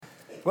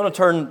I'm going to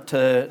turn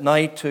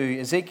tonight to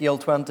Ezekiel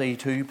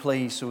 22,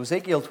 please. So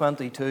Ezekiel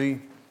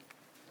 22.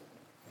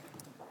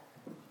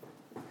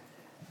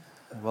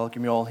 I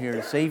welcome you all here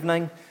this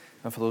evening,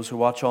 and for those who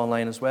watch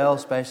online as well,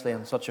 especially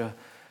on such a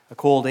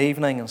cold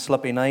evening and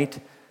slippy night.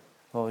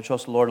 Well, we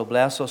trust the Lord will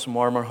bless us and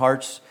warm our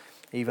hearts,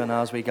 even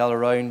as we gather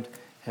around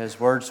His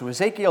Word. So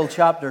Ezekiel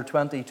chapter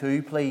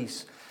 22,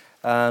 please.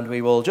 And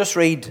we will just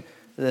read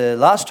the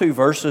last two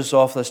verses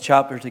of this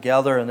chapter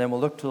together, and then we'll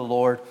look to the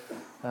Lord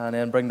and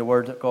then bring the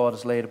word that God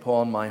has laid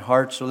upon my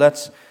heart. So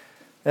let's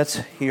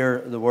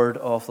hear the word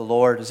of the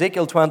Lord.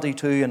 Ezekiel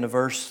 22 and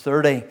verse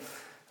 30.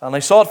 And I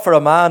sought for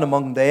a man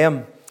among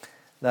them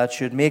that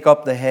should make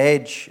up the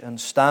hedge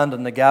and stand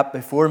in the gap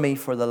before me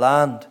for the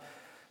land,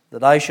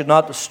 that I should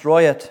not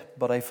destroy it,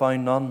 but I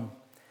found none.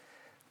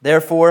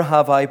 Therefore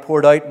have I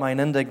poured out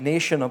mine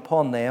indignation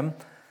upon them.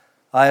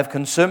 I have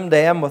consumed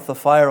them with the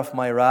fire of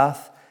my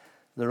wrath.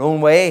 Their own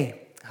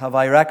way have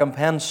I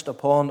recompensed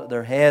upon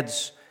their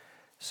heads,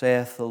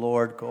 saith the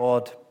Lord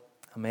God.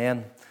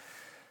 Amen.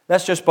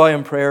 Let's just bow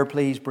in prayer,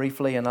 please,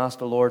 briefly, and ask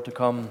the Lord to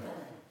come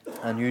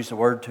and use the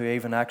word to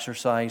even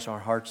exercise our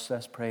hearts.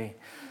 Let's pray.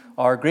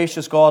 Our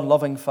gracious God,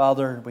 loving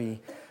Father,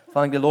 we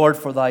thank the Lord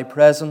for Thy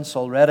presence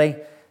already.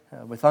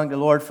 We thank the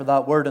Lord for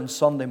that word on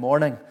Sunday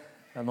morning.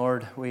 And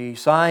Lord, we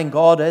sang,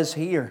 God is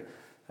here,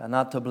 and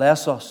that to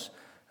bless us.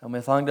 And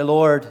we thank the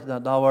Lord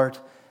that Thou art,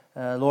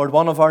 Lord,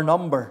 one of our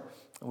number.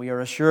 We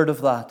are assured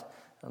of that.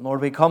 And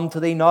Lord, we come to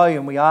Thee now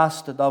and we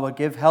ask that Thou would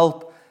give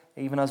help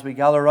even as we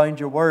gather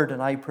around Your Word.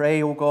 And I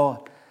pray, O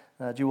God,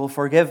 that You will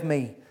forgive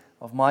me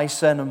of my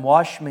sin and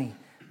wash me,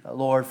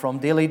 Lord, from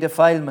daily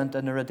defilement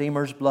in the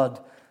Redeemer's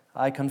blood.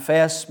 I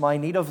confess my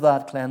need of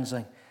that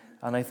cleansing.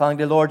 And I thank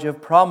the Lord You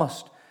have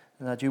promised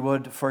that You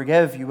would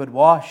forgive, You would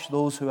wash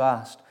those who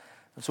asked.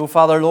 And so,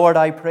 Father, Lord,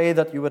 I pray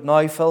that You would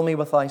now fill me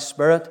with Thy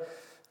Spirit.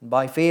 And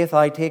by faith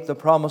I take the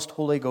promised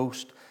Holy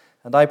Ghost.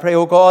 And I pray,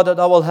 O God, that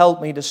Thou will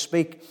help me to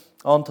speak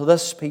unto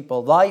this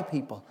people, Thy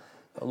people.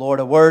 Lord,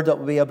 a word that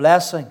will be a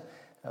blessing.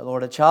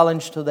 Lord, a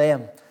challenge to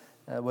them.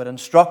 Would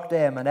instruct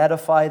them and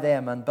edify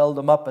them and build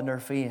them up in their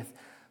faith.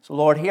 So,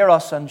 Lord, hear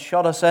us and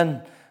shut us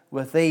in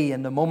with Thee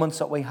in the moments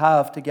that we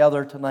have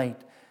together tonight.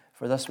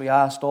 For this we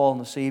ask all in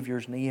the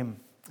Saviour's name.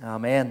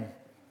 Amen.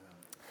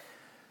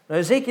 Now,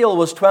 Ezekiel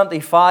was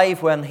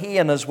 25 when he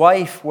and his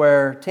wife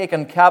were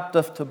taken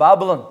captive to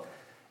Babylon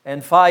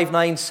in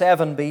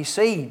 597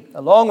 BC,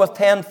 along with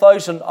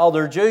 10,000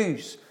 other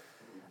Jews.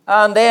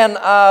 And then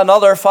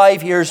another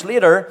 5 years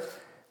later,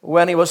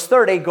 when he was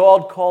 30,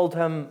 God called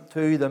him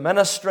to the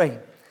ministry.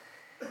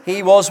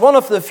 He was one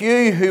of the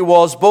few who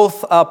was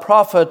both a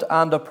prophet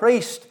and a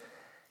priest.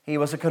 He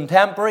was a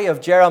contemporary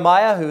of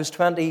Jeremiah, who was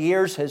 20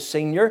 years his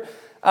senior,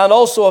 and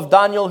also of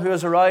Daniel, who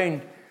was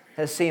around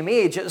his same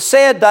age. It's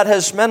said that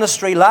his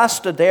ministry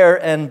lasted there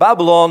in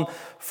Babylon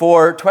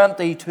for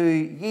 22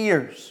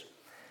 years.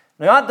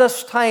 Now, at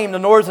this time, the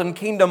northern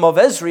kingdom of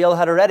Israel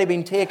had already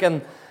been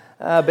taken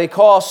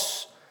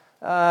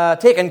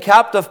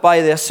captive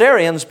by the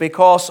Assyrians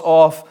because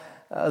of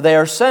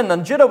their sin.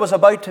 And Judah was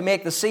about to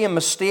make the same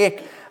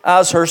mistake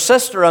as her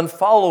sister and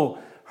follow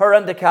her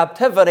into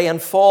captivity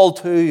and fall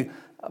to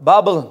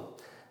Babylon.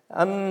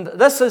 And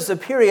this is the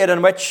period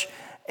in which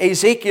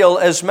Ezekiel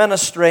is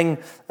ministering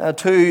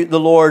to the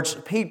Lord's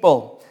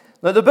people.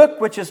 Now, the book,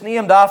 which is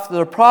named after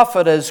the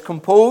prophet, is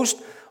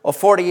composed of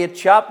 48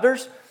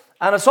 chapters,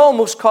 and it's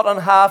almost cut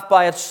in half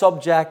by its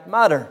subject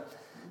matter.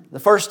 The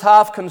first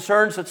half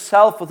concerns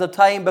itself with the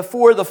time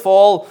before the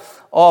fall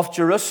of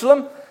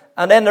Jerusalem,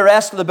 and then the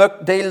rest of the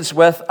book deals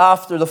with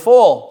after the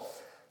fall.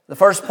 The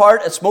first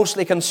part, it's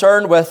mostly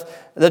concerned with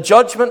the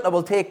judgment that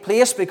will take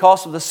place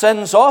because of the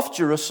sins of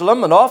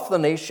Jerusalem and of the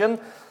nation.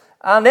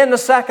 And then the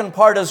second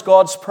part is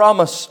God's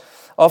promise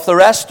of the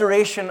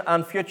restoration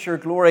and future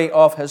glory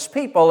of His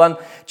people. And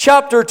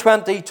chapter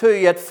 22,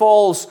 it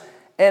falls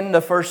in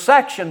the first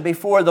section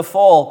before the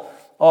fall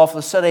of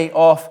the city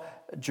of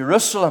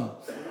Jerusalem.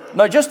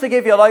 Now, just to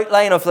give you an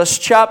outline of this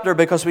chapter,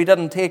 because we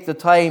didn't take the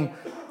time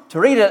to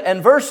read it, in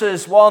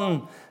verses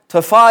 1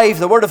 to 5,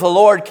 the word of the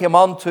Lord came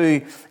unto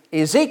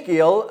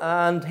Ezekiel,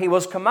 and he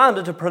was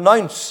commanded to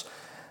pronounce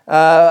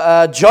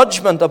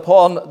judgment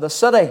upon the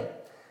city.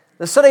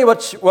 The city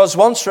which was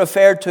once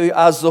referred to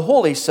as the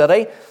Holy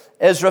City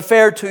is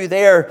referred to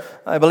there,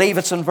 I believe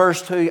it's in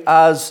verse 2,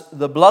 as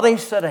the Bloody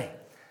City.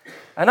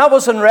 And that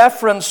was in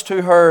reference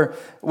to her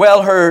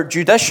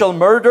judicial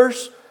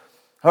murders,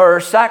 her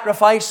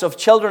sacrifice of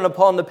children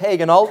upon the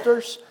pagan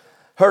altars,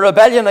 her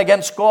rebellion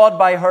against God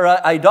by her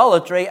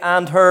idolatry,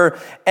 and her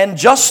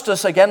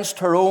injustice against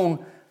her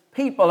own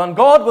people. And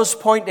God was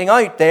pointing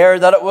out there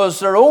that it was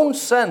their own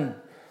sin,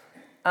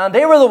 and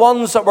they were the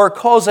ones that were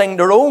causing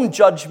their own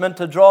judgment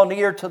to draw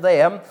near to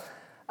them.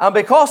 And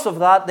because of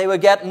that, they would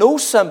get no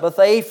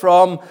sympathy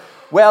from,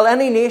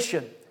 any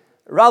nation.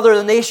 Rather,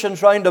 the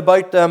nations round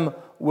about them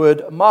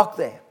would mock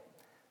them.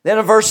 Then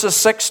in verses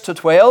 6 to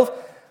 12,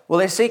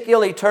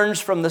 Ezekiel, he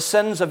turns from the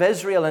sins of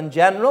Israel in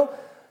general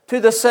to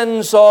the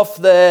sins of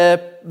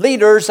the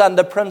leaders and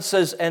the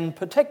princes in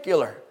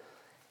particular.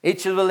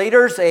 Each of the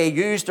leaders, they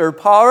used their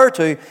power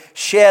to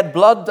shed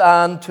blood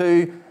and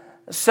to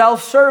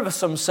self-service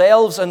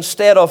themselves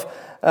instead of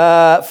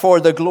for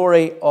the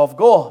glory of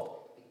God.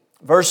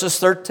 Verses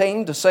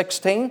 13 to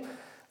 16,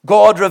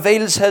 God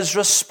reveals his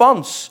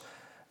response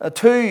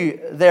to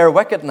their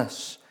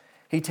wickedness.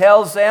 He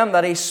tells them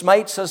that he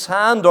smites his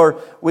hand,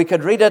 or we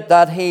could read it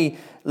that he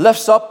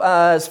lifts up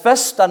his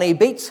fist and he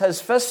beats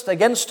his fist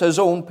against his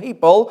own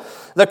people,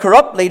 the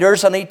corrupt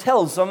leaders, and he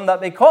tells them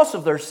that because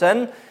of their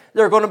sin,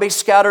 they're going to be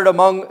scattered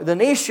among the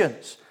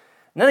nations.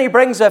 And then he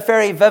brings a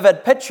very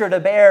vivid picture to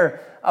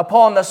bear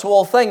upon this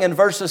whole thing in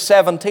verses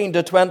 17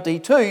 to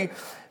 22,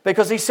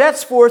 because he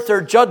sets forth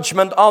their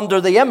judgment under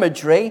the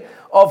imagery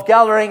of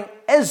gathering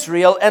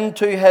Israel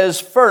into his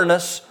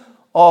furnace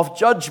of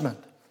judgment.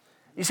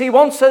 You see,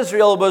 once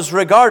Israel was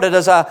regarded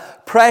as a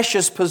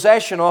precious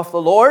possession of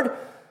the Lord,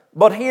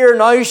 but here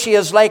now she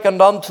is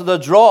likened unto the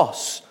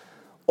dross,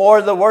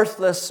 or the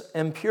worthless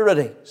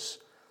impurities.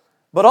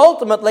 But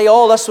ultimately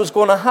all this was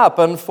going to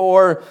happen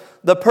for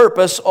the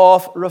purpose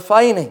of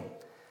refining.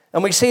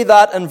 And we see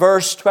that in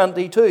verse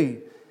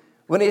 22,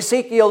 when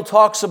Ezekiel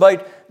talks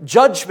about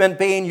judgment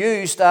being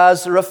used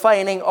as the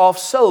refining of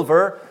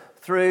silver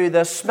through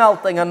the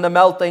smelting and the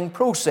melting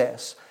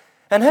process.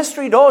 And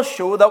history does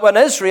show that when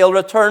Israel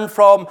returned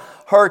from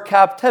her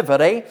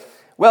captivity,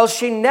 well,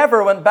 she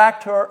never went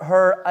back to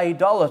her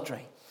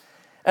idolatry.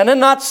 And in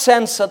that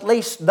sense, at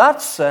least,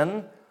 that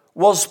sin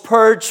was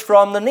purged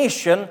from the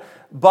nation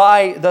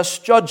by this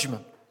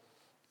judgment.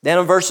 Then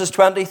in verses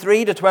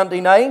 23 to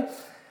 29,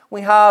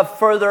 we have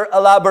further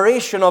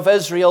elaboration of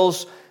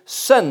Israel's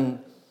sin,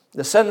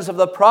 the sins of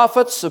the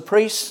prophets, the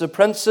priests, the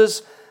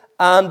princes,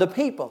 and the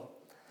people.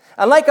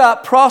 And like a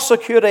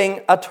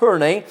prosecuting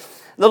attorney,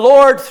 the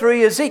Lord,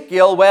 through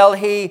Ezekiel, well,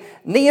 he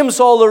names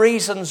all the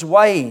reasons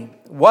why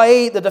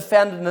the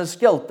defendant is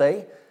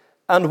guilty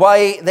and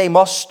why they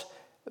must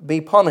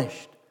be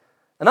punished.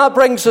 And that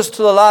brings us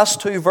to the last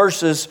two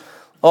verses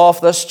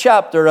of this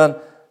chapter, and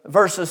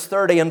verses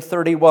 30 and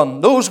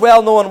 31. Those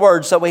well-known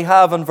words that we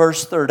have in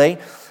verse 30.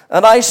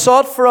 And I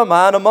sought for a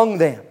man among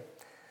them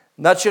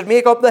that should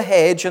make up the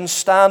hedge and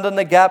stand in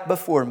the gap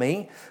before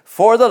me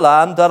for the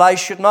land, that I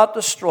should not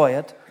destroy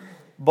it,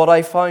 but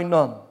I found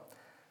none.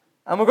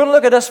 And we're going to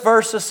look at this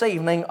verse this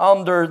evening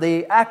under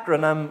the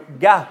acronym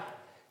GAP,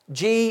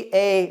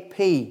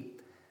 G-A-P,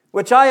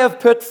 which I have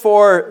put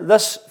for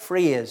this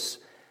phrase: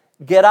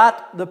 get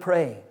at the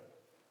prey.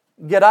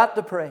 Get at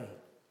the prey.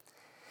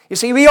 You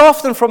see, we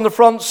often from the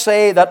front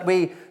say that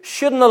we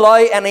shouldn't allow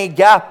any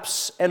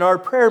gaps in our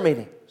prayer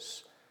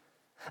meetings.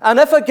 And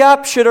if a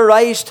gap should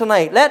arise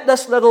tonight, let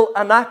this little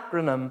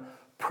acronym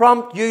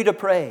prompt you to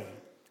pray.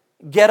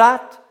 Get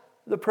at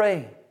the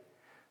prey.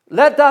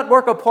 Let that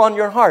work upon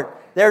your heart.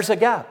 There's a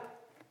gap.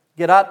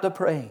 Get at the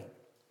prey.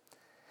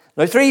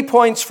 Now, 3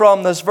 points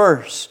from this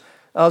verse.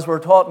 As we're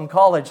taught in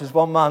college, as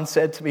one man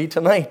said to me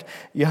tonight,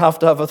 you have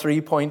to have a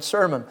 3-point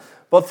sermon.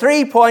 But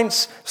 3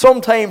 points,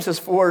 sometimes it's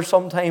 4,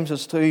 sometimes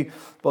it's 2,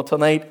 but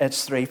tonight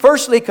it's 3.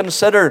 Firstly,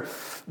 consider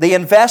the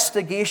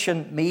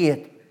investigation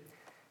made.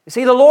 You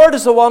see, the Lord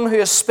is the one who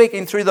is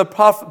speaking through the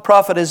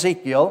prophet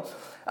Ezekiel,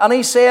 and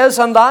he says,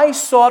 and I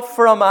sought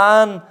for a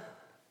man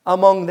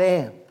among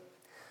them.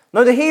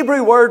 Now, the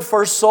Hebrew word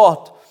for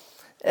sought,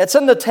 it's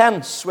in the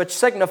tense, which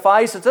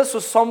signifies that this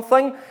was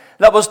something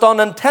that was done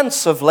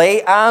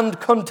intensively and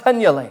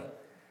continually.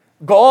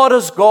 God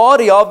is God,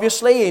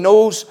 He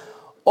knows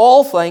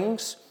all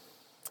things.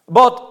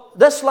 But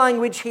this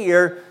language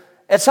here,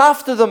 it's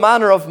after the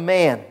manner of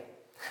men.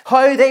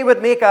 How they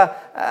would make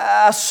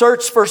a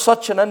search for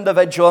such an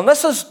individual. And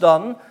this is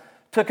done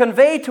to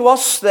convey to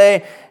us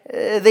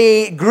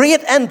the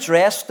great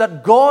interest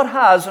that God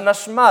has in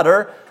this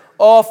matter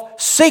of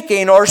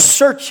seeking or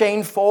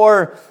searching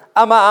for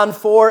a man,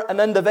 for an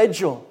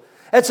individual.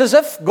 It's as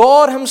if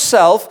God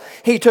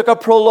Himself, He took a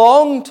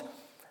prolonged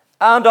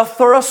and a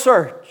thorough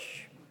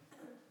search.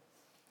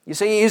 You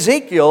see,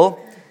 Ezekiel,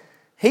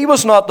 he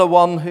was not the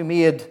one who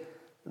made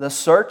the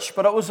search,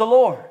 but it was the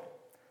Lord.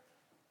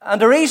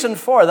 And the reason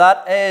for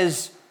that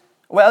is,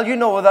 well, you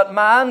know that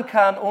man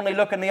can only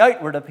look in the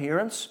outward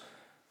appearance,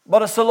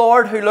 but it's the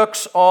Lord who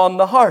looks on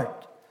the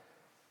heart.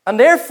 And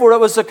therefore it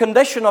was the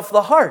condition of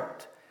the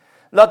heart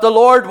that the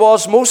Lord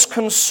was most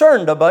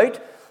concerned about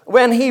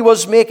when He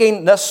was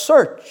making this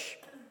search.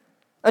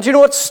 And you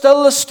know, it's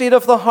still the state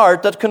of the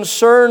heart that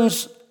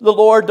concerns the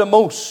Lord the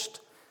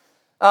most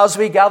as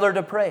we gather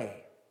to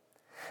pray.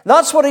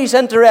 That's what He's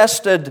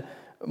interested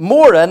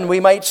more in, we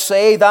might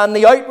say, than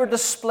the outward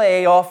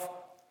display of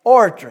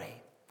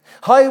oratory.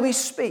 How we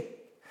speak,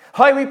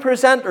 how we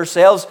present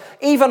ourselves,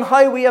 even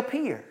how we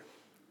appear.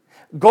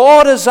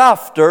 God is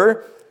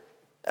after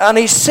and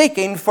He's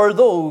seeking for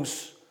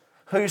those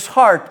whose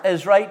heart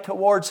is right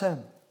towards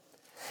Him.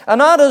 And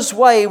that is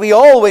why we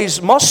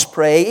always must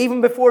pray,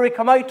 even before we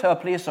come out to a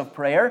place of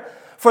prayer,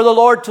 for the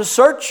Lord to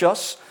search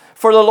us,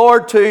 for the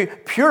Lord to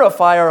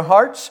purify our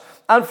hearts,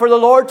 and for the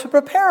Lord to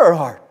prepare our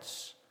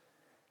hearts.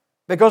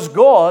 Because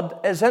God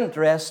is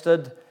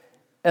interested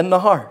in the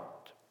heart.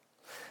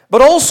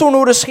 But also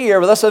notice here,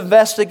 with this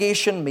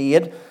investigation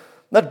made,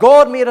 that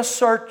God made a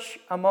search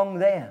among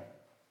them.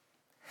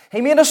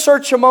 He made a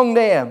search among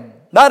them.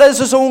 That is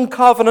His own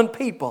covenant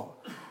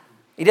people.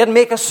 He didn't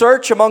make a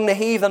search among the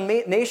heathen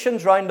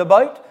nations round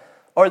about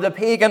or the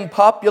pagan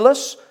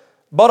populace,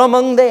 but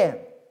among them,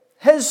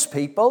 His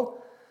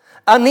people,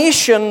 a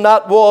nation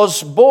that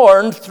was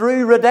born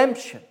through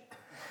redemption.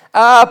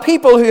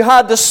 People who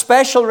had the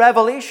special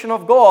revelation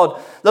of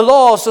God, the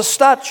laws, the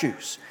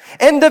statutes.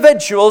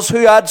 Individuals who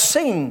had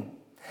seen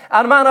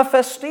a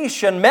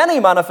manifestation, many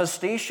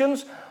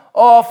manifestations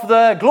of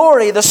the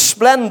glory, the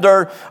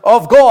splendor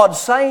of God,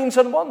 signs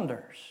and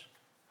wonders.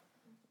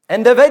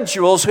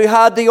 Individuals who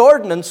had the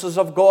ordinances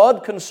of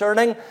God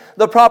concerning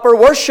the proper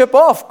worship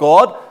of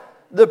God,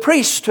 the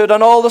priesthood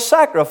and all the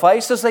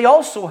sacrifices. They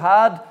also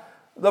had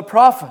the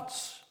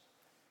prophets.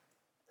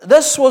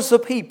 This was the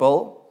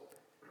people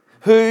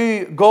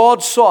who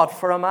God sought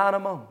for a man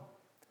among.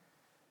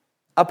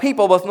 A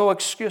people with no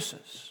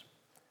excuses.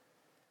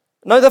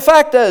 Now the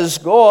fact is,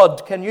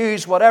 God can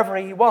use whatever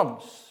He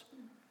wants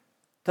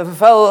to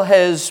fulfill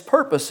His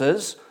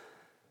purposes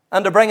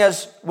and to bring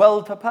His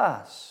will to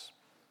pass.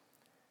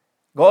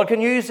 God can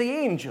use the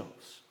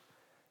angels.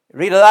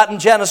 Read of that in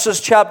Genesis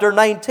chapter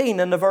 19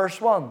 in the verse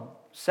 1,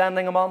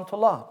 sending them on to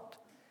Lot.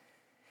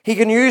 He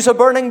can use a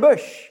burning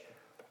bush,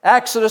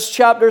 Exodus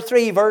chapter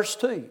 3 verse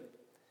 2.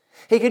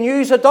 He can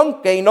use a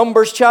donkey,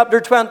 Numbers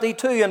chapter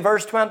 22 and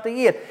verse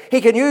 28.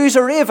 He can use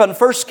a raven,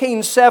 1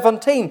 Kings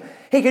 17.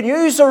 He can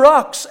use the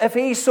rocks if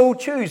He so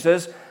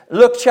chooses.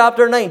 Luke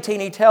chapter 19,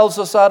 He tells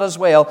us that as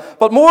well.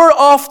 But more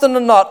often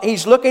than not,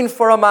 He's looking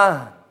for a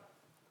man.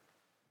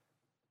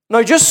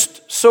 Now,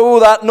 just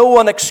so that no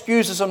one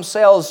excuses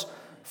themselves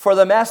for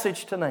the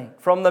message tonight,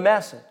 from the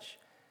message.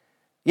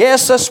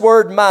 Yes, this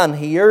word man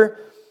here,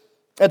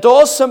 it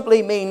does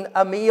simply mean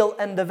a male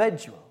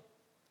individual.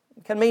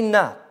 It can mean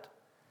that.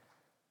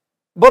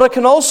 But it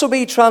can also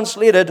be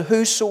translated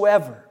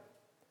whosoever,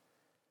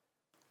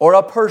 or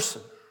a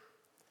person.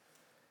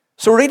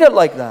 So read it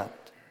like that.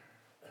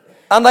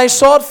 And I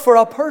sought for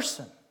a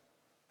person.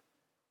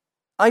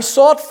 I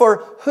sought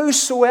for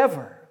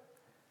whosoever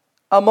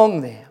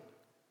among them.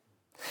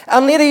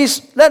 And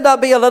ladies, let that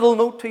be a little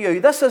note to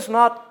you. This is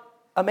not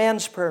a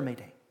men's prayer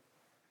meeting.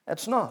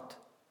 It's not.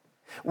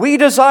 We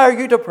desire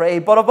you to pray,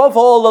 but above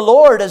all, the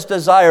Lord is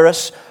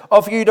desirous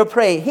of you to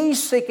pray.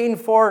 He's seeking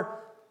for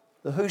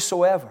the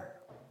whosoever.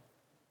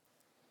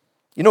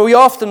 You know, we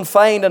often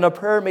find in a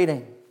prayer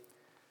meeting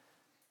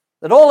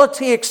that all it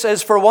takes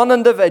is for one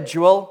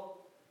individual,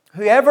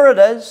 whoever it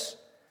is,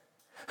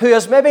 who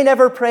has maybe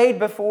never prayed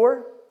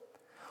before,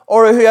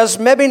 or who has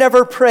maybe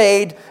never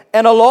prayed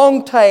in a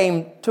long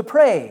time, to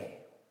pray.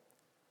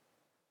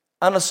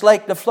 And it's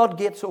like the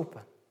floodgates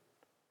open.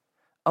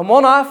 And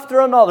one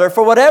after another,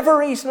 for whatever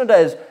reason it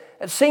is,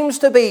 it seems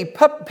to be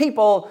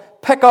people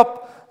pick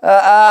up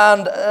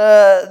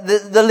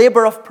the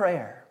labor of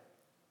prayer.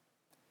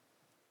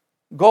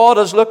 God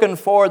is looking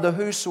for the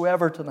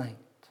whosoever tonight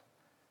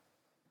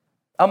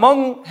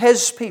among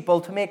His people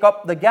to make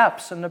up the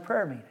gaps in the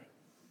prayer meeting.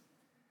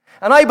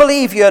 And I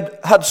believe you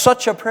had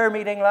such a prayer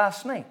meeting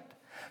last night.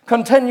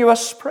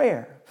 Continuous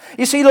prayer.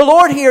 You see, the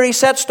Lord here, He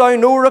sets down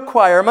no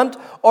requirement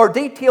or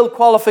detailed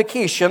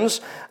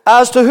qualifications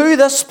as to who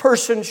this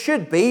person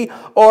should be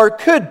or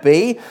could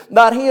be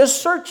that He is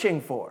searching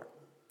for.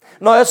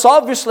 Now,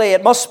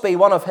 it must be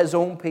one of His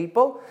own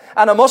people,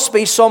 and it must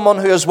be someone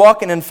who is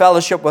walking in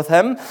fellowship with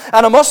Him,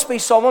 and it must be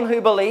someone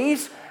who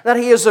believes that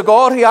He is a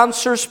God who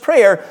answers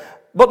prayer.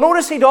 But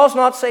notice He does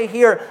not say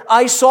here,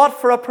 I sought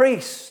for a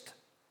priest,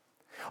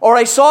 or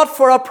I sought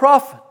for a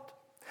prophet,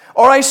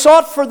 or I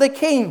sought for the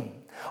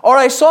king, or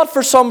I sought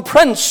for some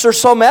prince or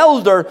some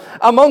elder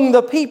among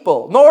the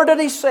people. Nor did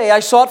He say,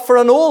 I sought for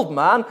an old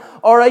man,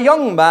 or a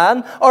young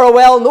man, or a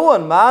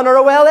well-known man, or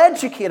a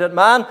well-educated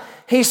man.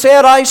 He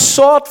said, I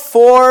sought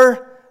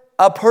for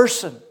a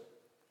person,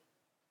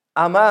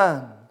 a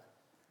man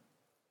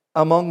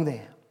among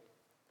them.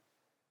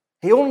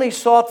 He only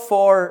sought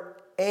for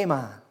a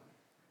man.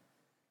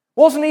 It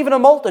wasn't even a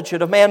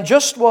multitude of men,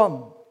 just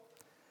one.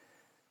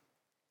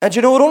 And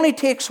you know, it only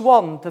takes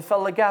one to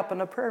fill the gap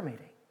in a prayer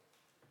meeting.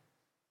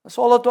 That's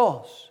all it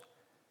does.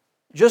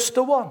 Just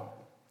the one.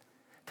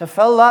 To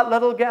fill that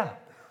little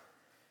gap.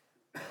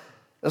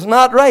 Isn't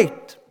that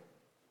right?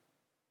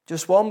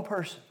 Just one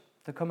person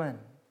to come in.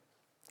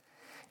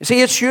 You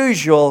see, it's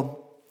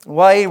usual.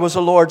 Why was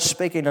the Lord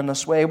speaking in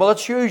this way? Well,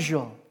 it's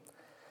usual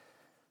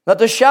that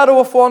the shadow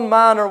of one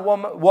man or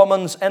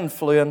woman's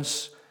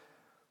influence,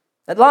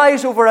 it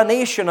lies over a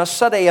nation, a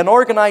city, an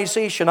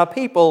organization, a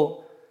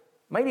people,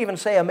 might even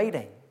say a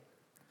meeting.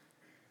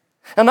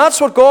 And that's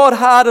what God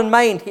had in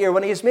mind here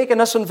when He's making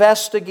this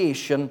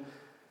investigation.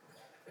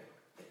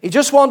 He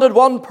just wanted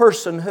one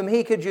person whom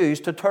He could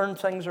use to turn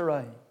things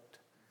around.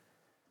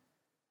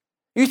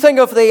 You think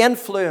of the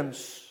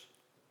influence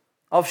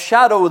of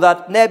shadow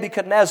that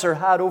Nebuchadnezzar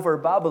had over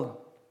Babylon,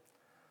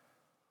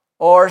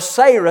 or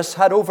Cyrus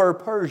had over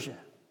Persia,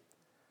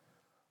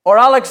 or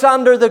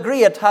Alexander the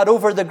Great had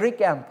over the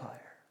Greek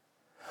Empire,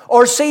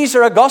 or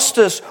Caesar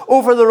Augustus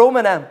over the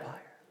Roman Empire.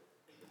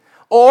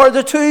 Or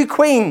the two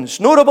queens,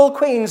 notable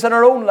queens in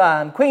our own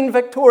land, Queen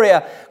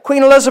Victoria,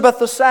 Queen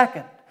Elizabeth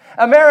II.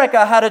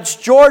 America had its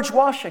George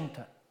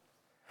Washington.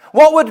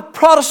 What would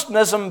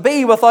Protestantism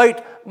be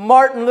without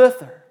Martin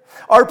Luther?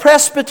 Or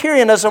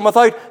Presbyterianism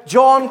without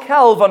John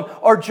Calvin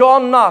or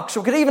John Knox?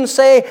 We could even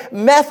say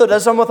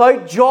Methodism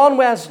without John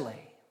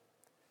Wesley.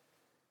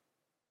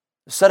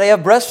 The city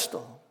of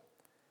Bristol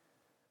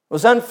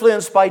was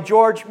influenced by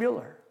George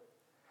Mueller.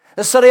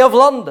 The city of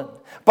London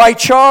by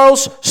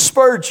Charles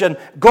Spurgeon.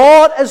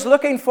 God is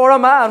looking for a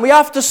man. We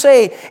have to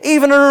say,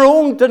 even in our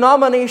own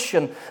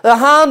denomination, the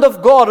hand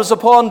of God is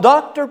upon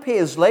Dr.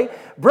 Paisley,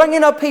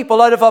 bringing a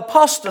people out of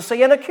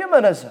apostasy and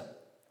ecumenism.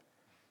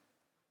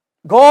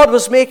 God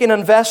was making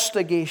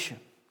investigation.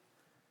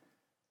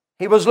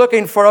 He was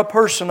looking for a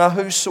person, a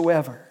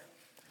whosoever.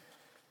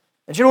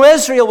 And you know,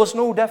 Israel was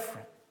no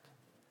different.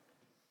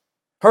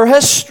 Her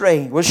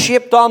history was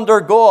shaped under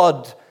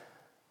God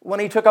when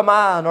He took a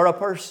man or a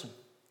person.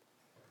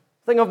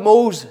 Think of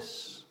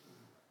Moses,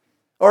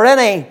 or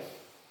any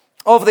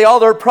of the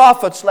other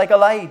prophets like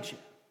Elijah,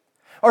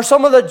 or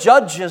some of the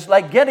judges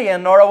like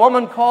Gideon, or a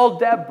woman called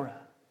Deborah.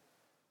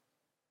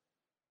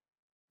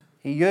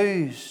 He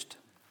used,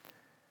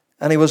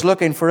 and He was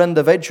looking for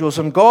individuals,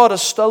 and God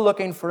is still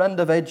looking for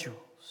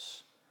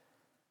individuals.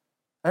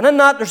 And in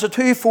that, there's a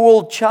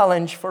twofold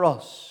challenge for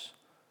us.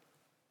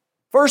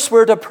 First,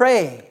 we're to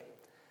pray.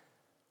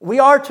 We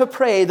are to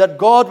pray that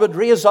God would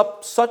raise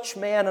up such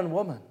men and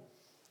women.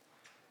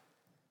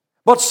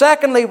 But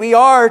secondly, we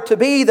are to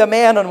be the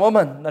men and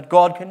women that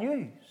God can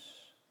use.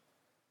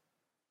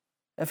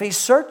 If He's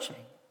searching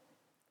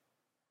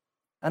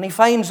and He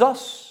finds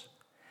us,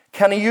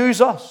 can He use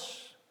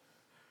us?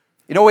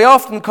 You know, we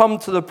often come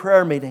to the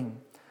prayer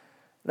meeting.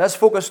 Let's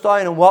focus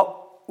down on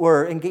what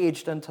we're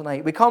engaged in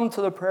tonight. We come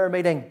to the prayer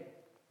meeting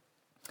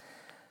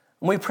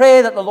and we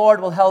pray that the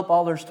Lord will help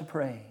others to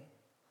pray.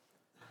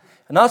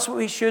 And that's what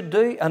we should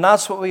do, and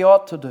that's what we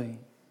ought to do.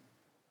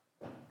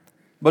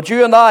 But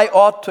you and I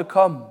ought to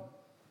come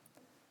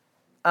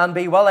and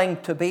be willing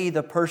to be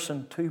the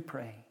person to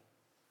pray,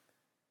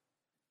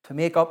 to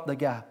make up the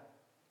gap,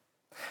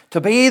 to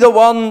be the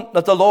one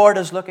that the Lord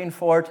is looking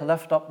for to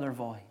lift up their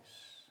voice.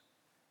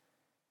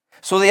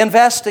 So the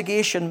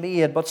investigation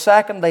made, but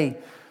secondly,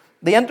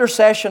 the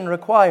intercession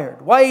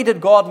required. Why did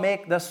God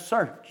make this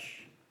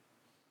search?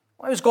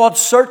 Why was God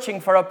searching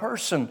for a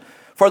person,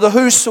 for the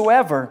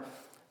whosoever?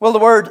 Well, the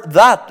word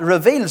 "that"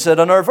 reveals it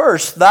in our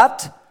verse.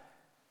 That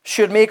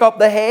should make up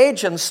the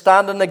hedge and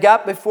stand in the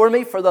gap before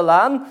me for the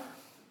land,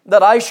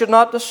 that I should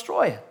not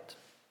destroy it.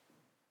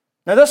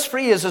 Now this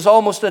phrase is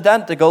almost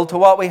identical to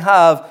what we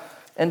have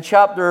in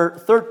chapter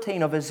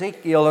 13 of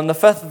Ezekiel in the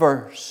 5th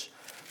verse.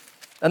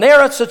 And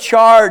there it's a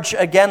charge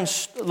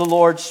against the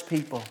Lord's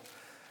people.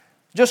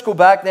 Just go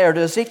back there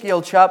to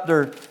Ezekiel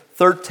chapter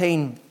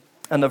 13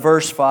 and the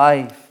verse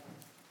 5.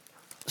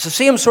 It's the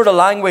same sort of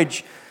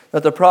language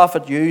that the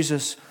prophet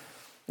uses.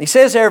 He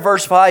says there,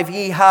 verse 5,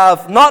 "Ye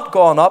have not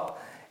gone up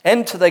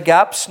into the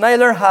gaps,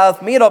 neither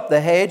have made up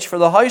the hedge for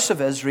the house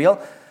of Israel,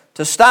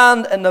 to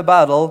stand in the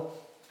battle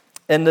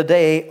in the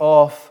day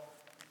of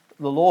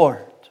the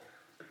Lord."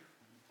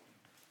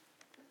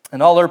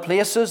 In other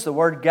places, the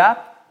word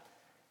 "gap"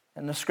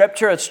 in the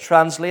Scripture, it's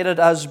translated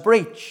as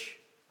breach.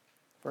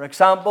 For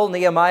example,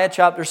 Nehemiah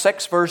chapter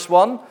 6, verse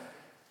 1,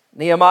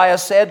 Nehemiah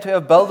said to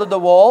have builded the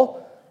wall,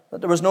 that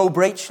there was no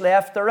breach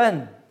left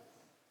therein.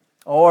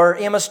 Or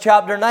Amos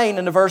chapter 9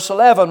 in the verse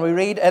 11, we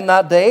read, "In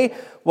that day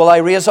will I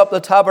raise up the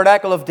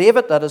tabernacle of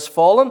David that is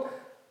fallen,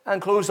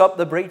 and close up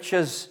the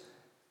breaches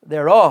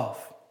thereof."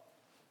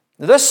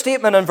 Now, this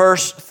statement in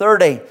verse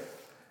 30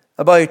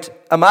 about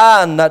a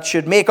man that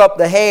should make up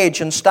the hedge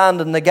and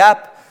stand in the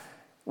gap,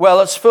 well,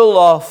 it's full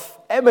of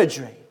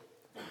imagery.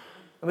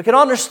 And we can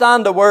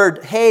understand the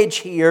word hedge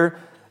here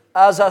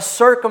as a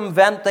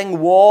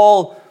circumventing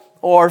wall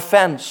or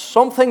fence,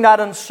 something that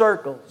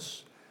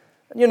encircles.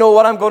 And you know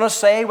what I'm going to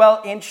say?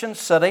 Well, ancient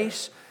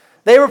cities,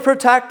 they were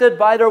protected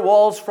by their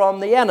walls from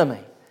the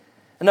enemy.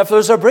 And if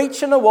there's a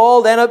breach in the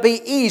wall, then it'd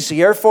be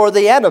easier for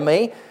the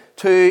enemy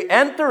to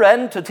enter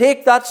in, to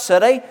take that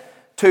city,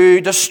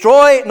 to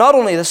destroy not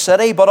only the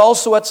city, but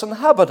also its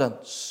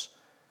inhabitants.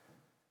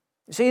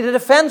 You see, the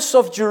defense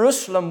of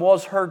Jerusalem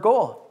was her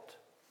God.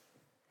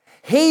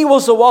 He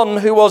was the one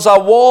who was a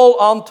wall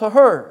unto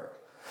her.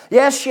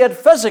 Yes, she had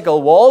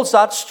physical walls,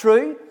 that's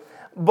true,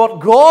 but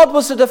God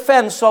was the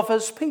defense of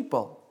His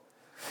people.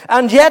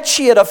 And yet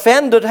she had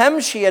offended Him,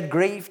 she had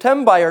grieved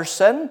Him by her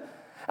sin,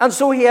 and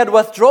so He had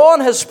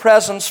withdrawn His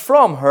presence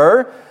from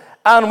her,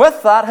 and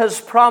with that His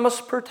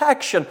promised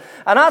protection.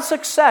 And that's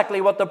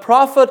exactly what the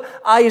prophet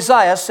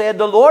Isaiah said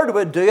the Lord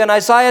would do in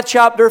Isaiah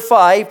chapter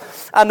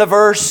 5 and the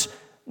verse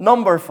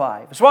number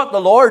 5. It's what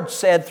the Lord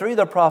said through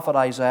the prophet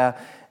Isaiah.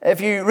 If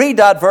you read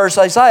that verse,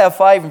 Isaiah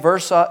 5 and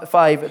verse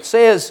 5, it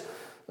says,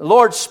 the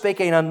Lord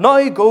speaking, "And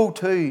now go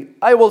to,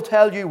 I will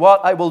tell you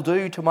what I will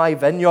do to my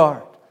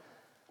vineyard.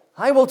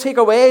 I will take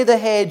away the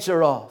hedge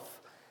thereof,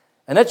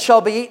 and it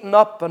shall be eaten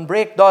up, and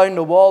break down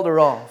the wall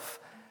thereof,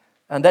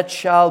 and it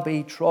shall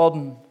be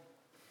trodden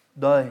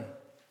down."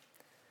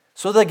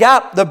 So the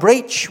gap, the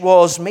breach,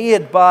 was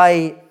made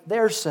by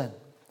their sin.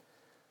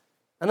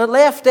 And it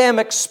left them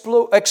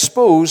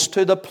exposed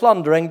to the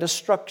plundering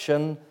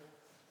destruction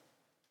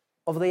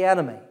of the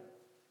enemy.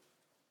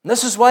 And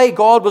this is why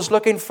God was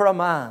looking for a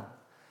man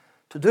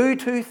to do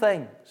two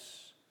things.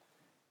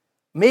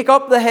 Make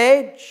up the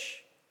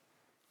hedge,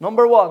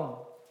 number one,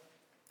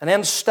 and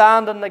then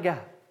stand in the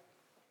gap.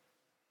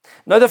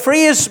 Now the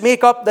phrase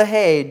make up the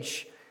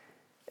hedge,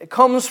 it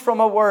comes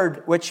from a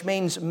word which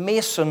means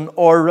mason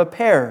or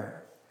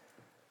repair.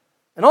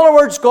 In other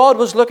words, God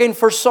was looking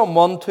for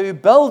someone to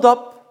build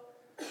up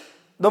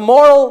the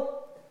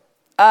moral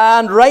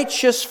and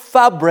righteous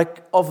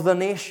fabric of the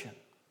nation.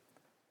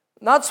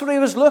 And that's what he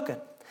was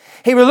looking.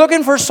 He was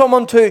looking for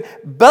someone to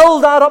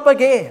build that up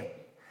again.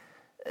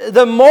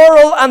 The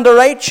moral and the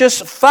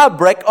righteous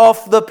fabric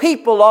of the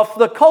people, of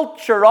the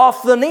culture, of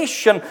the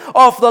nation,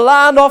 of the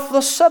land, of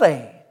the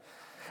city.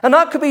 And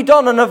that could be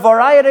done in a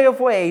variety of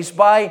ways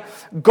by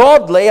a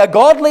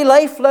godly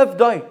life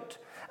lived out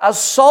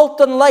as salt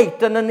and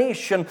light in a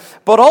nation,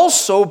 but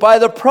also by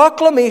the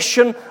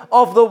proclamation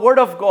of the Word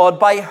of God,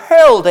 by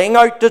heralding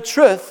out the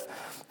truth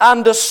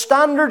and the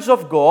standards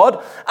of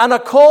God, and a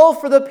call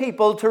for the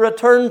people to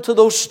return to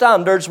those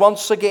standards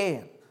once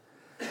again.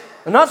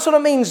 And that's what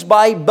it means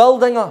by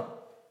building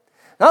up.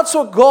 That's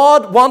what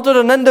God wanted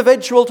an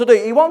individual to do.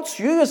 He wants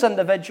you as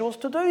individuals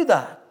to do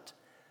that.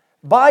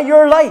 By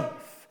your life.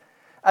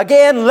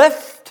 Again,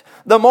 lift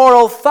the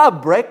moral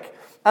fabric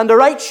and the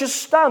righteous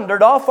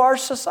standard of our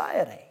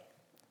society.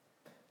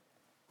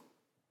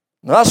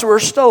 And that's what we're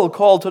still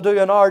called to do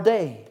in our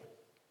day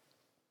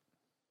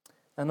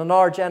and in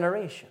our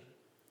generation.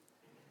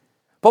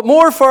 But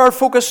more for our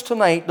focus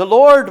tonight, the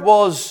Lord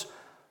was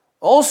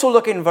also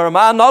looking for a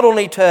man not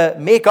only to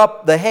make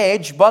up the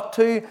hedge, but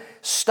to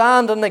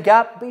stand in the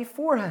gap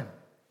before him.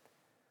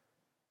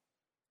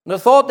 And the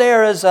thought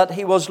there is that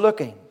he was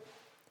looking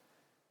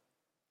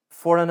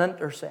for an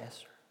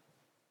intercessor.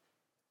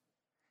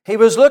 He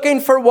was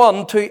looking for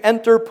one to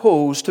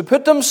interpose, to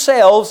put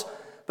themselves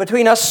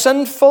between a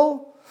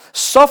sinful,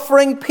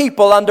 suffering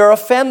people and their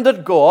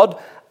offended God,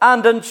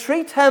 and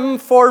entreat him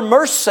for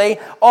mercy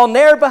on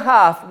their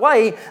behalf.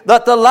 Why?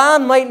 That the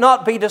land might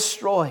not be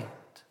destroyed.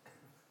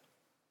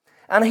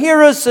 And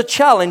here is the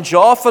challenge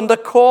of and the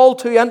call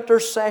to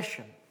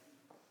intercession.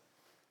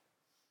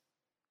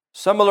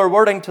 Similar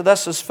wording to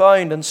this is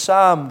found in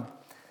Psalm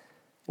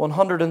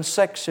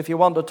 106. If you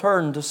want to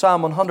turn to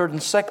Psalm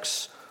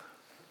 106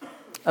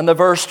 and the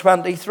verse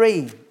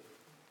 23.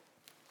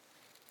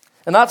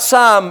 In that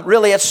psalm,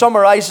 really it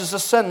summarizes the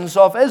sins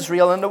of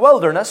Israel in the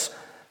wilderness,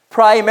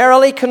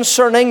 primarily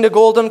concerning the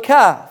golden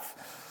calf.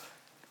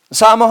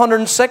 Psalm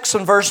 106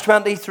 and verse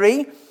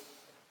 23,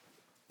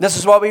 this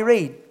is what we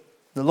read.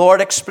 The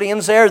Lord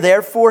explains there,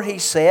 therefore he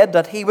said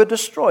that he would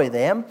destroy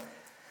them.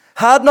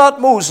 Had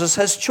not Moses,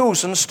 his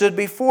chosen, stood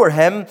before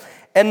him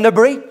in the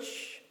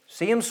breach,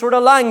 same sort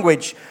of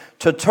language,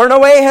 to turn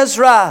away his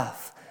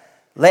wrath,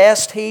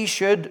 lest he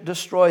should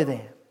destroy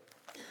them.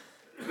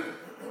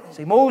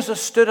 See, Moses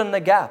stood in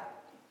the gap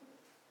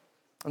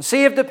and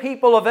saved the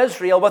people of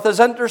Israel with his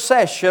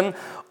intercession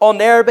on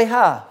their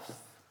behalf.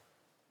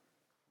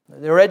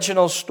 The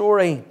original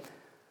story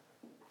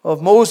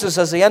of Moses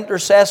as the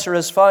intercessor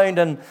is found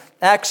in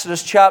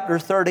Exodus chapter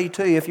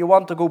 32. If you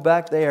want to go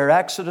back there,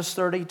 Exodus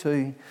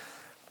 32,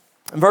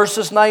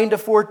 verses 9 to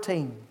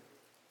 14.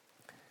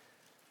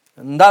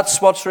 And that's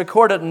what's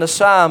recorded in the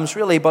Psalms,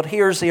 really, but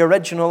here's the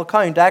original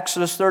account,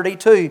 Exodus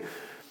 32,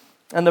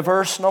 and the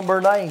verse number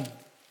 9.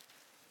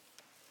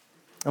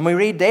 And we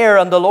read there,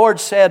 and the Lord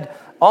said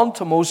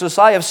unto Moses,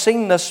 I have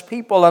seen this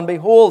people, and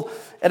behold,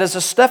 it is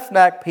a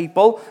stiff-necked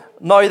people.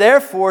 Now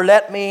therefore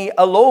let me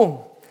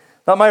alone,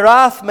 that my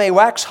wrath may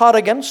wax hot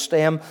against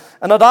them,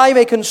 and that I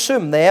may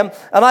consume them,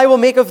 and I will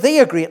make of thee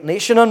a great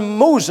nation. And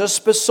Moses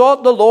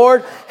besought the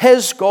Lord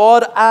his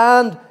God,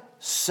 and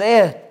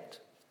said,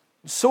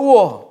 so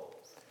on.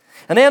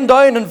 And then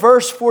down in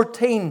verse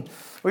 14,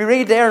 we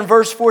read there in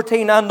verse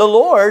 14, and the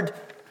Lord,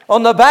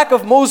 on the back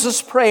of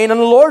Moses praying, and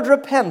the Lord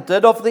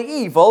repented of the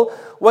evil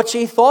which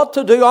he thought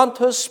to do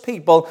unto his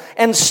people.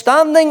 And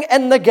standing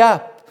in the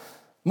gap,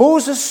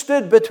 Moses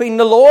stood between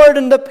the Lord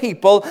and the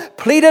people,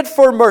 pleaded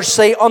for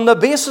mercy on the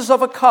basis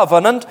of a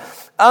covenant,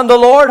 and the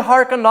Lord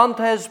hearkened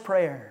unto his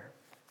prayer.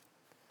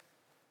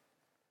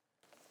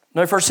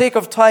 Now, for sake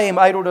of time,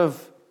 I don't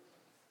have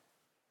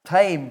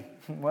time,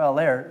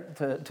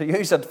 to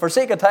use it. For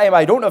sake of time,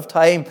 I don't have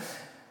time.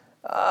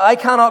 I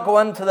cannot go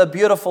into the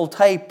beautiful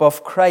type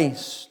of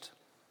Christ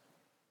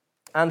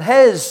and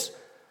his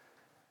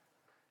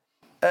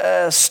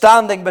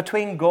standing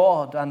between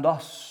God and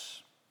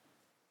us.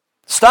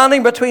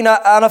 Standing between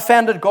an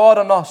offended God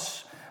and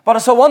us. But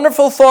it's a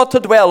wonderful thought to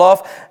dwell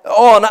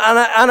on,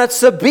 and it's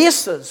the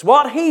basis,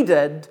 what he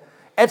did,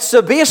 it's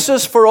the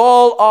basis for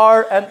all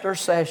our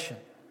intercession.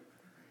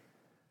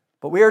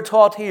 But we are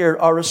taught here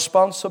our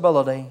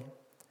responsibility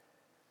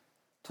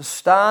to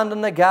stand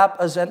in the gap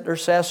as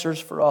intercessors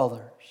for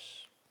others.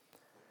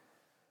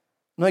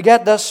 Now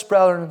get this,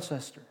 brethren and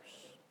sisters.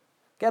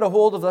 Get a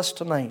hold of this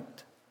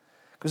tonight.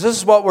 Because this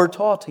is what we're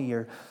taught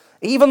here.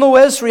 Even though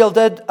Israel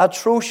did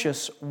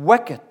atrocious,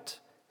 wicked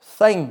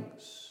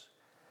things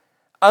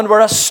and were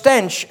a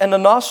stench in the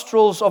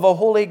nostrils of a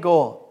holy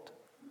God,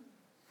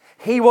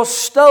 he was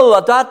still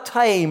at that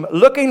time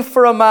looking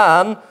for a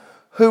man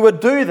who would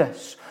do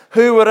this,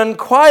 who would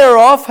inquire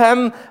of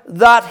him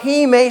that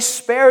he may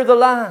spare the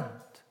land.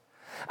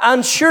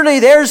 And surely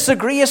there's the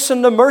grace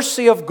and the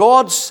mercy of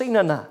God seen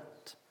in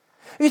that.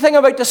 You think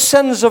about the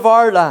sins of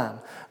our land,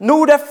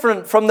 no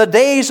different from the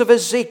days of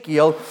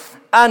Ezekiel,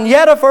 and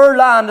yet if our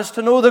land is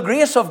to know the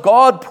grace of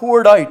God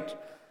poured out,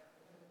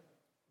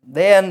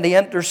 then the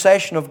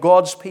intercession of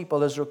God's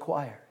people is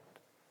required.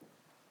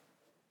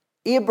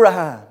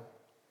 Abraham,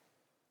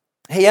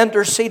 he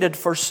interceded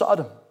for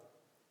Sodom.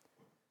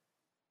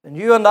 And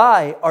you and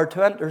I are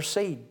to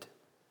intercede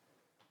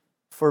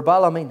for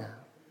Ballymena.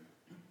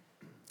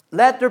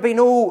 Let there be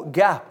no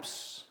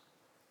gaps.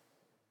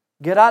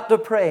 Get at the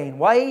praying.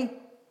 Why?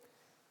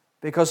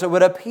 Because it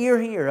would appear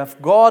here,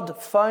 if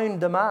God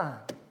found a man,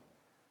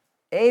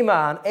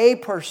 a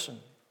person,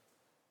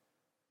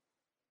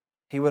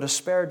 he would have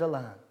spared the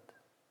land.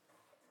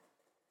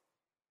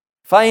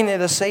 Finally,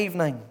 this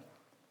evening,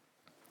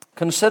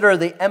 consider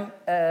the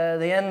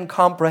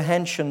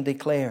incomprehension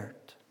declared.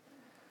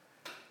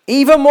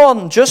 Even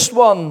one, just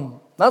one,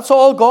 that's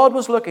all God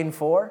was looking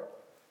for.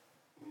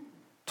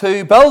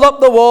 To build up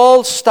the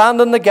wall, stand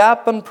in the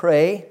gap and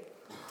pray.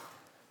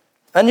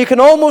 And you can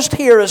almost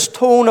hear his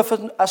tone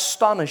of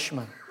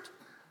astonishment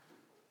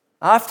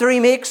after he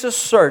makes a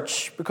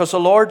search, because the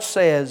Lord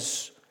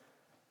says,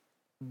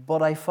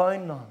 but I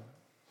found none.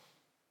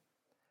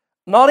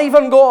 Not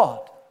even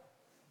God,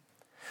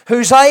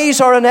 whose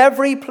eyes are in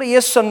every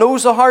place and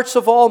knows the hearts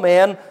of all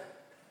men,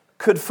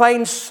 could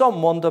find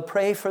someone to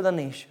pray for the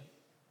nation.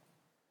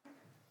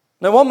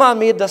 Now, one man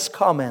made this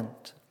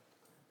comment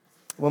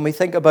when we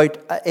think about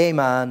a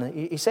man.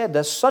 He said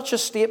this: such a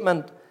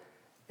statement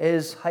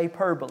is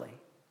hyperbole,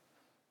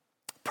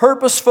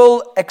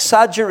 purposeful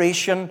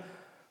exaggeration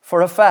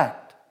for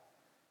effect.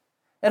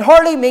 It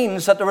hardly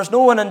means that there was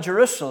no one in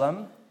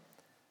Jerusalem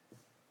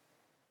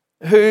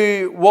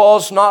who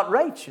was not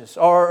righteous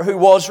or who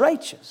was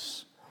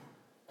righteous.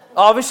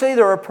 Obviously,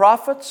 there were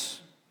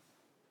prophets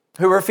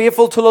who were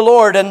faithful to the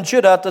Lord in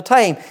Judah at the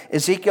time.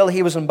 Ezekiel,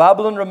 he was in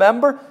Babylon,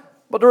 remember?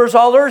 But there was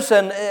others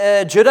in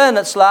Judah in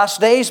its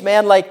last days,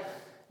 men like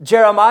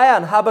Jeremiah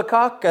and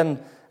Habakkuk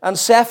and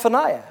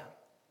Zephaniah.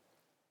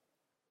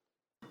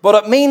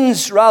 But it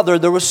means, rather,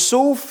 there was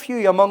so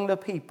few among the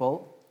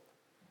people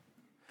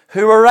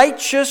who were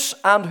righteous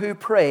and who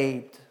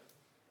prayed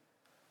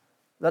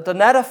that the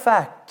net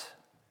effect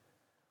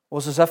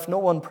was as if no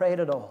one prayed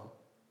at all.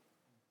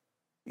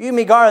 You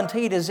may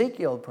guarantee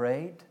Ezekiel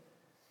prayed.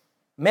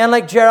 Men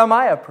like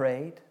Jeremiah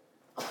prayed.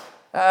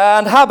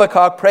 And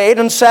Habakkuk prayed.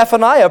 And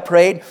Zephaniah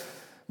prayed.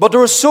 But there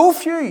were so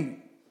few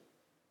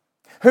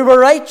who were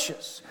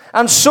righteous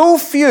and so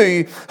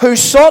few who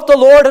sought the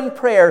Lord in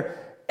prayer,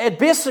 it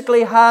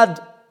basically had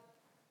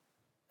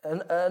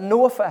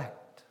no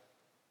effect.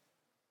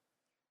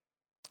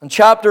 In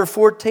chapter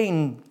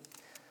 14,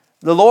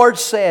 the Lord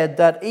said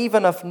that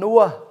even if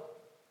Noah,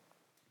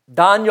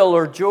 Daniel,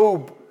 or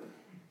Job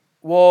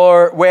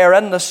were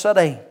in the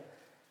city,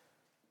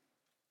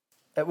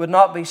 it would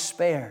not be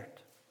spared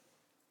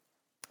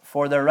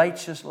for their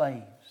righteous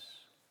lives.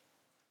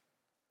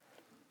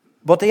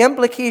 But the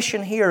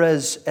implication here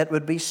is it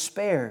would be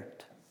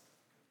spared.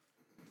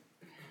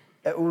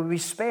 It would be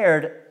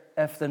spared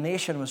if the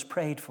nation was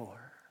prayed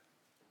for.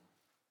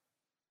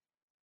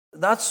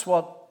 That's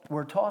what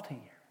we're taught here.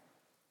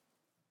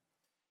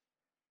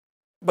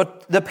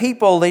 But the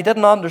people, they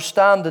didn't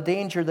understand the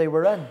danger they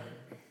were in.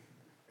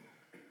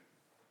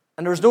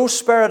 And there was no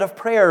spirit of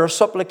prayer or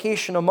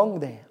supplication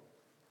among them.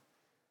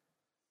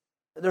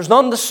 There's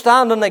none to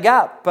stand in the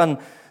gap, and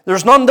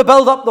there's none to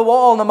build up the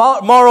wall and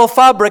the moral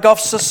fabric of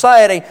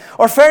society,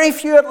 or very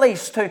few at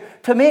least,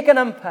 to make an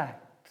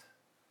impact.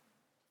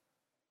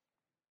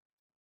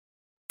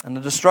 And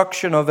the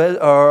destruction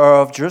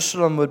of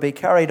Jerusalem would be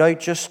carried out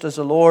just as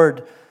the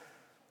Lord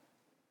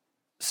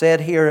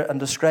said here and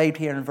described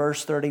here in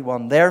verse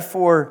 31.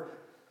 Therefore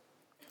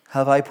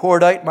have I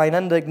poured out mine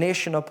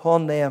indignation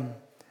upon them.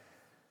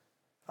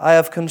 I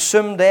have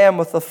consumed them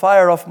with the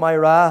fire of my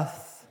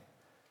wrath.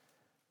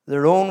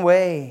 Their own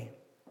way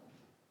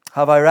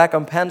have I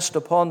recompensed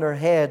upon their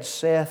heads,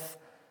 saith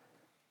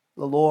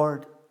the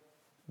Lord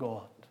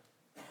God.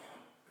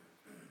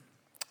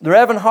 The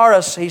Reverend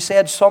Horace, he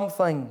said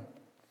something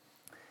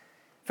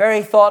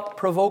very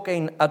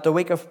thought-provoking at the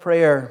week of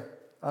prayer,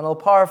 and I'll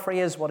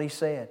paraphrase what he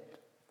said.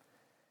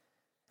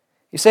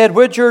 He said,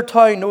 would your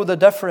town know the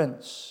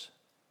difference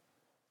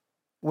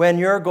when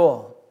you're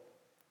gone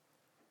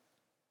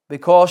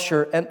because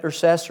your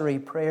intercessory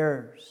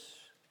prayers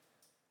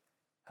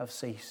have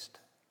ceased?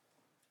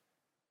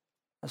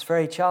 That's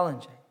very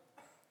challenging.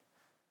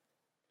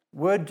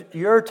 Would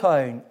your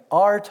town,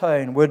 our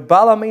town, would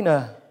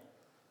Ballymena,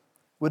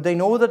 would they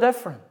know the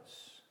difference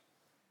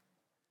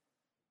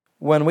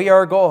when we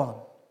are gone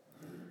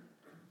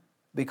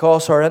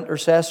because our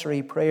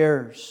intercessory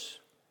prayers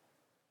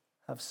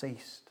have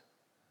ceased.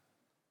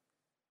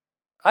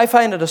 I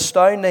find it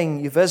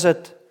astounding. You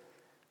visit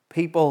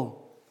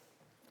people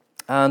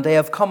and they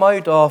have come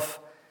out of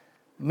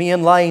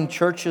mainline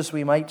churches,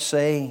 we might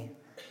say,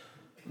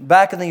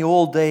 back in the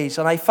old days.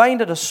 And I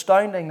find it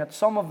astounding that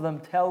some of them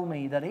tell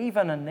me that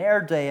even in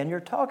their day, and you're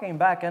talking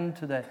back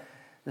into the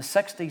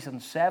 60s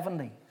and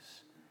 70s,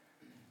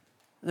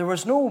 there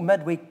was no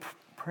midweek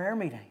prayer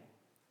meeting.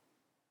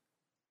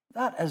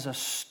 That is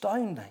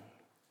astounding.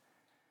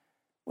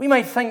 We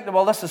might think that,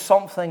 well, this is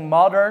something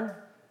modern.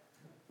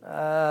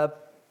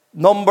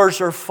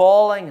 Numbers are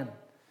falling, and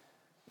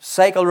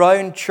cycle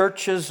around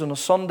churches on a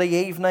Sunday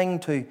evening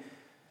to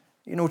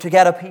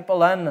get a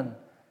people in. And,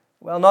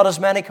 well, not as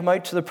many come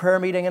out to the prayer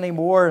meeting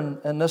anymore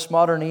in this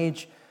modern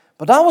age.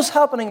 But that was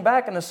happening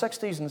back in the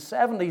 60s and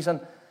 70s.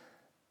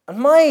 And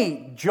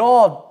my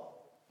jaw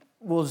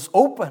was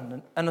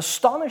open in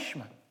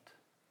astonishment.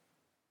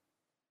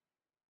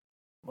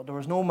 But there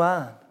was no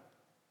man.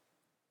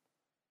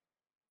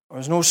 There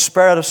was no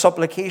spirit of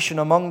supplication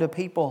among the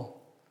people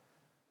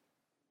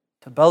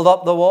to build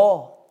up the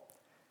wall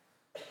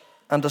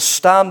and to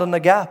stand in the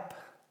gap.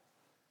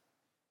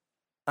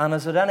 And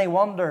is it any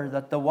wonder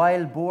that the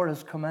wild boar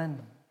has come in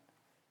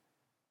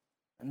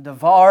and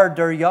devoured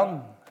their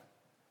young?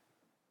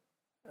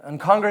 And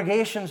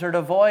congregations are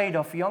devoid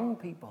of young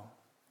people.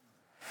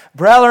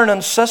 Brethren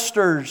and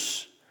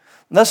sisters,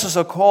 this is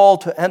a call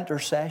to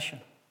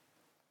intercession.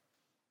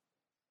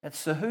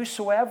 It's the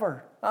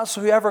whosoever. That's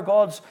whoever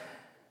God's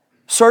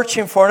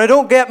searching for. Now,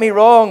 don't get me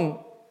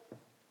wrong.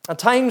 At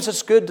times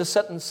it's good to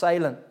sit in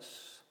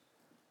silence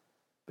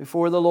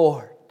before the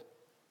Lord.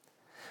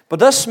 But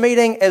this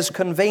meeting is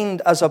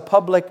convened as a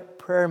public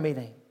prayer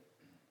meeting.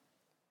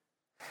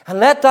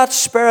 And let that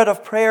spirit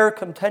of prayer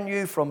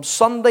continue from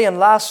Sunday and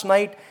last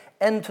night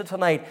into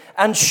tonight.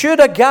 And should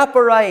a gap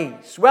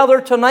arise, whether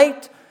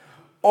tonight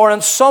or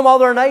in some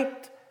other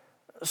night,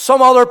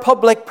 some other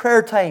public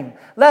prayer time,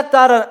 let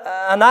that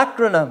an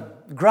acronym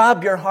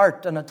grab your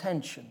heart and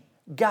attention.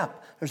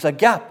 Gap. There's a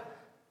gap.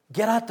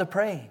 Get at the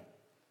praying.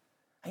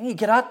 And you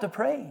get at the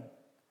praying.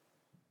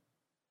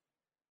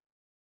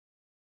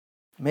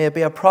 May it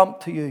be a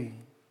prompt to you,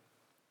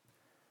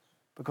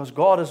 because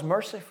God is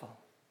merciful.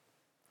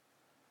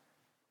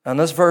 And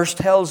this verse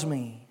tells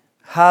me,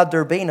 had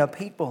there been a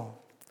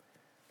people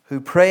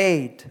who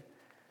prayed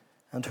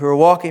and who were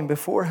walking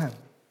before Him,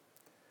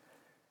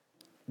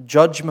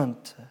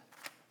 judgment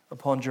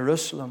upon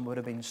Jerusalem would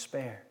have been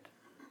spared.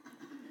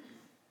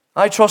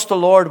 I trust the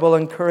Lord will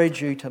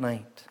encourage you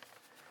tonight.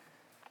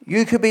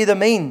 You could be the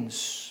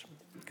means.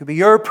 It could be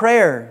your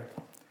prayer.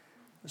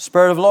 The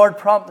Spirit of the Lord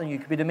prompting you. It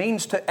could be the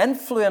means to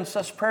influence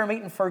this prayer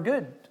meeting for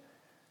good.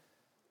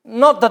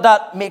 Not that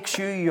that makes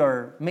you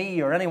or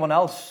me or anyone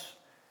else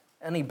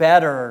any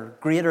better or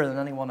greater than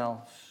anyone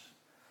else.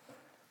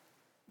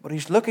 But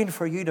He's looking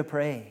for you to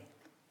pray,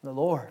 the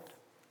Lord.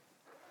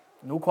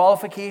 No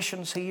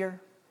qualifications here.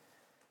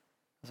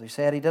 As I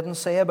said, He didn't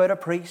say about a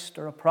priest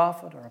or a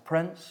prophet or a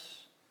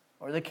prince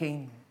or the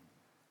king.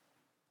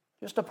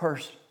 Just a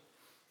person.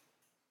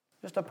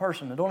 Just a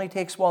person. It only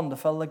takes one to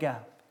fill the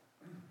gap.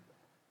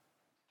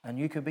 And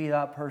you could be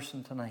that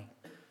person tonight.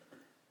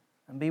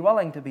 And be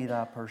willing to be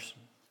that person.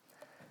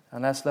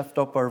 And let's lift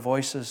up our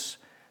voices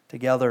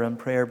together in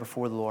prayer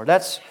before the Lord.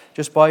 Let's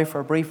just bow for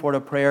a brief word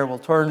of prayer.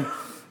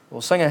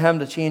 We'll sing a hymn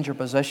to change our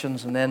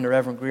positions, and then the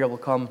Reverend Greer will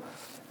come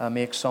and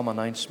make some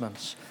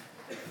announcements.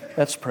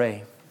 Let's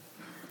pray.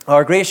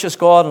 Our gracious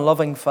God and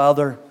loving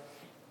Father,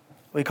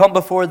 we come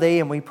before Thee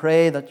and we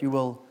pray that You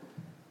will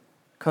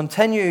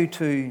continue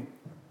to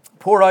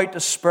pour out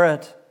the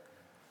Spirit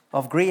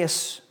of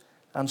grace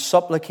and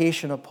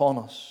supplication upon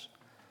us.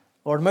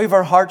 Lord, move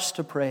our hearts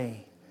to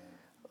pray.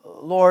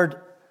 Lord,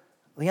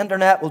 the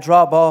internet will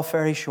drop off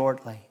very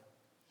shortly,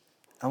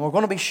 and we're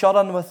going to be shut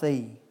in with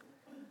Thee.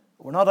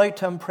 We're not out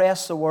to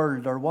impress the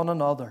world or one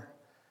another.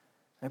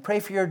 I pray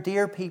for Your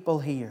dear people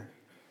here,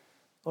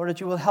 Lord, that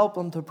You will help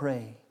them to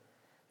pray,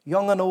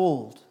 young and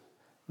old,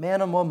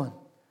 men and women,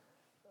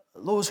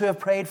 those who have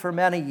prayed for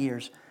many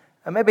years,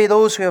 and maybe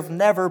those who have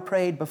never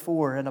prayed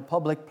before in a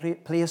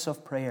public place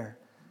of prayer.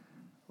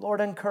 Lord,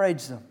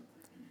 encourage them.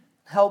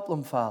 Help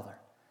them, Father.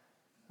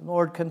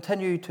 Lord,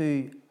 continue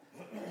to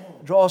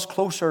draw us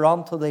closer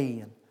unto Thee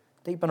and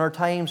deepen our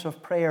times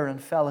of prayer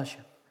and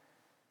fellowship.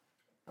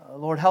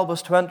 Lord, help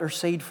us to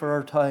intercede for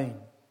our town.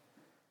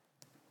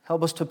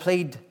 Help us to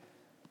plead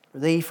for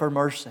Thee for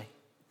mercy.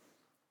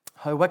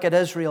 How wicked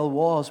Israel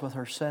was with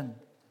her sin.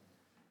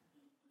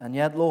 And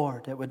yet,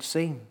 Lord, it would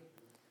seem,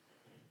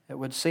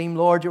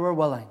 Lord, You were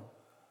willing,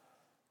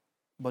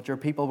 but Your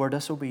people were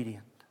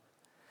disobedient.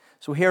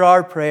 So hear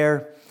our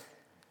prayer.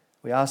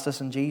 We ask this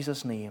in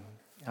Jesus' name.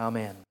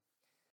 Amen.